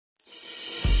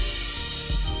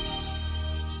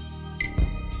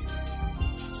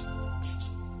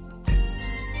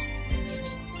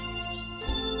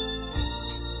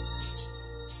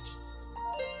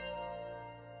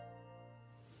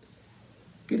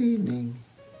Good evening,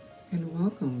 and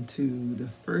welcome to the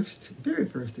very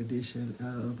first edition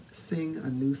of Sing a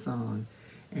New Song.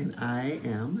 And I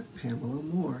am Pamela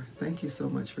Moore. Thank you so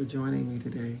much for joining me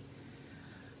today.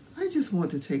 I just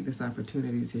want to take this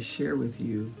opportunity to share with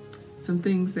you some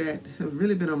things that have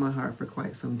really been on my heart for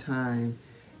quite some time,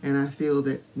 and I feel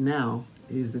that now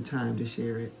is the time to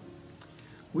share it.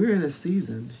 We're in a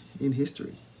season in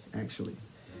history, actually,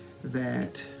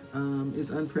 that is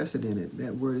unprecedented.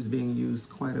 That word is being used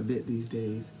quite a bit these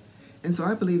days. And so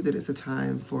I believe that it's a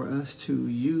time for us to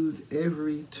use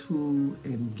every tool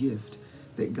and gift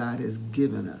that God has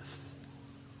given us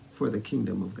for the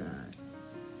kingdom of God.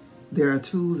 There are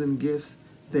tools and gifts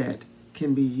that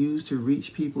can be used to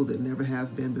reach people that never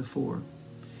have been before.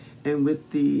 And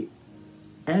with the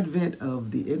advent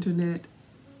of the internet,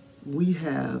 we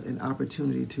have an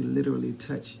opportunity to literally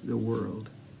touch the world.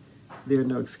 There are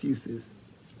no excuses.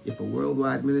 If a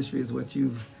worldwide ministry is what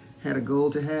you've had a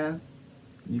goal to have,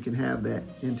 you can have that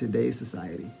in today's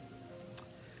society.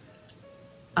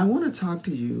 I want to talk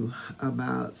to you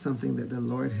about something that the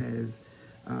Lord has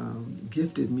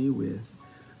gifted me with.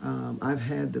 I've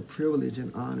had the privilege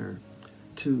and honor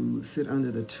to sit under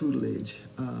the tutelage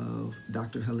of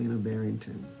Dr. Helena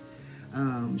Barrington.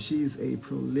 She's a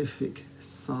prolific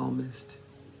psalmist,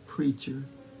 preacher,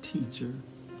 teacher,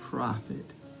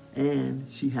 prophet, and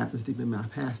she happens to be my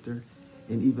pastor,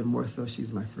 and even more so,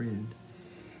 she's my friend.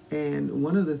 And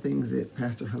one of the things that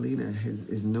Pastor Helena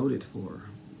is noted for,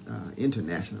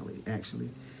 internationally actually,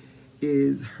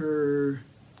 is her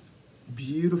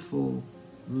beautiful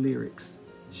lyrics.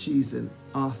 She's an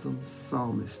awesome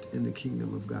psalmist in the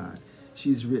kingdom of God.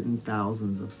 She's written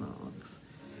thousands of songs.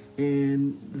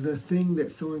 And the thing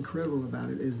that's so incredible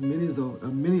about it is many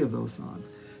of those songs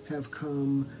have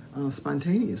come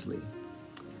spontaneously.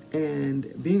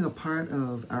 And being a part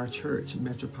of our church,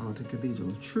 Metropolitan Cathedral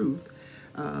of Truth,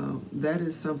 that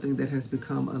is something that has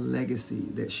become a legacy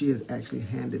that she has actually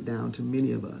handed down to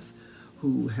many of us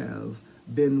who have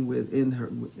been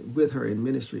with her in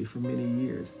ministry for many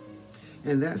years.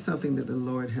 And that's something that the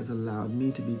Lord has allowed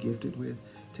me to be gifted with,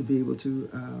 to be able to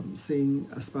sing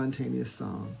a spontaneous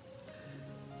song.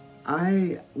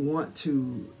 I want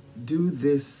to do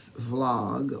this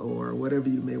vlog, or whatever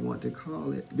you may want to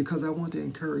call it, because I want to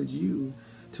encourage you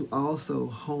to also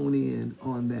hone in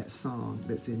on that song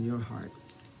that's in your heart.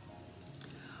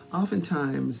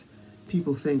 Oftentimes,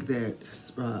 people think that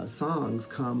songs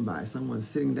come by someone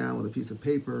sitting down with a piece of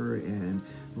paper and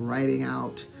writing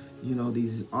out,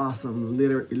 these awesome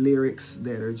lyrics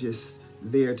that are just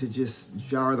there to just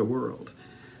jar the world.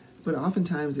 But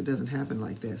oftentimes it doesn't happen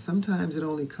like that. Sometimes it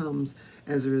only comes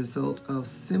as a result of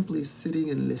simply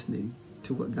sitting and listening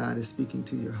to what God is speaking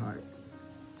to your heart.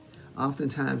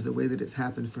 Oftentimes the way that it's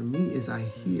happened for me is I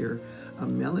hear a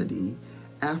melody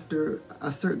after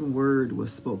a certain word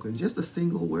was spoken, just a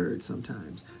single word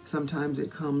sometimes. Sometimes it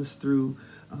comes through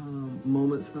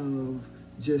moments of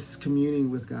just communing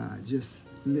with God, just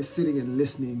sitting and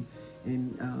listening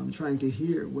and trying to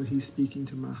hear what He's speaking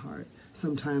to my heart.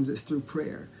 Sometimes it's through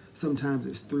prayer. Sometimes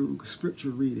it's through scripture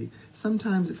reading.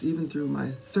 Sometimes it's even through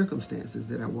my circumstances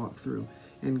that I walk through.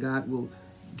 And God will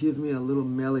give me a little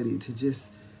melody to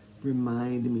just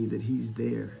remind me that He's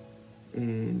there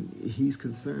and He's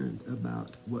concerned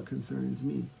about what concerns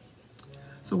me.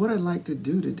 So what I'd like to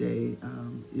do today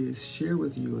is share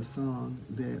with you a song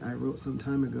that I wrote some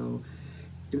time ago.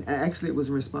 And actually, it was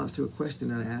in response to a question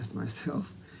that I asked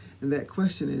myself. And that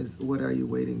question is, what are you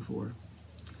waiting for?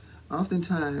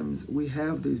 Oftentimes, we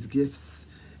have these gifts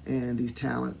and these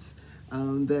talents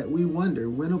that we wonder,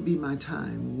 when will be my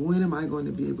time? When am I going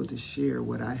to be able to share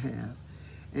what I have?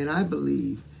 And I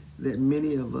believe that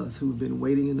many of us who've been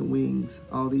waiting in the wings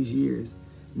all these years,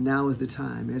 now is the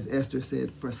time, as Esther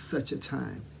said, for such a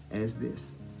time as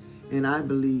this. And I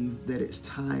believe that it's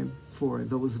time for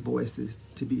those voices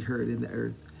to be heard in the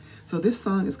earth. So this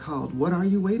song is called, What Are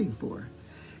You Waiting For?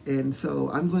 And so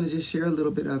I'm going to just share a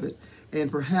little bit of it. And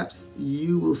perhaps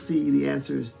you will see the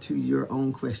answers to your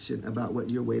own question about what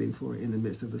you're waiting for in the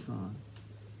midst of the song.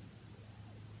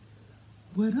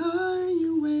 What are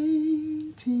you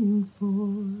waiting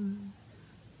for?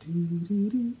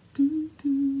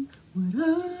 Do-do-do-do-do. What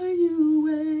are you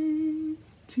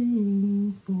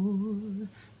waiting for?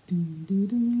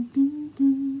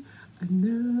 Do-do-do-do-do.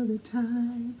 Another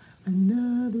time,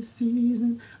 another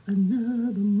season,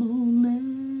 another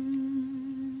moment.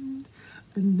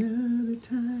 Another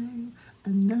time,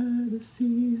 another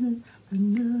season,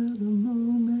 another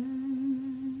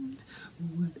moment.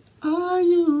 What are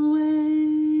you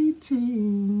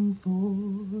waiting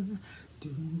for? Do,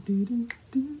 do, do,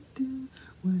 do, do.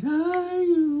 What are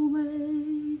you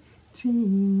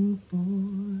waiting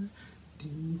for. Do,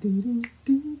 do, do,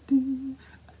 do, do.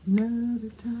 Another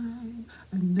time,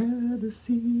 another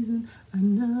season,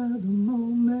 another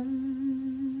moment.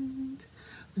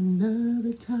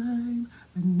 Another time,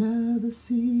 another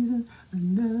season,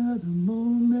 another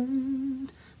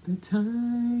moment. The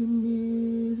time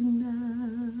is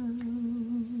now.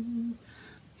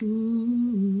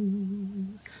 Ooh,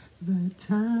 the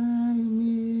time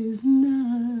is now.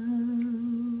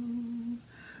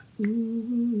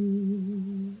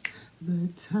 Ooh, the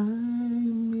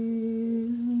time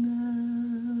is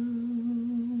now.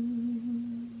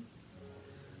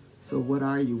 So what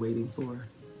are you waiting for?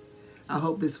 I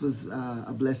hope this was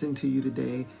a blessing to you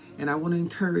today. And I want to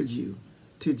encourage you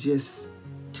to just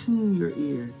tune your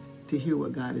ear to hear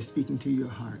what God is speaking to your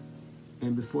heart.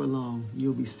 And before long,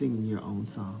 you'll be singing your own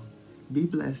song. Be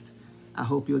blessed. I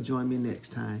hope you'll join me next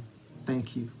time.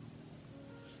 Thank you.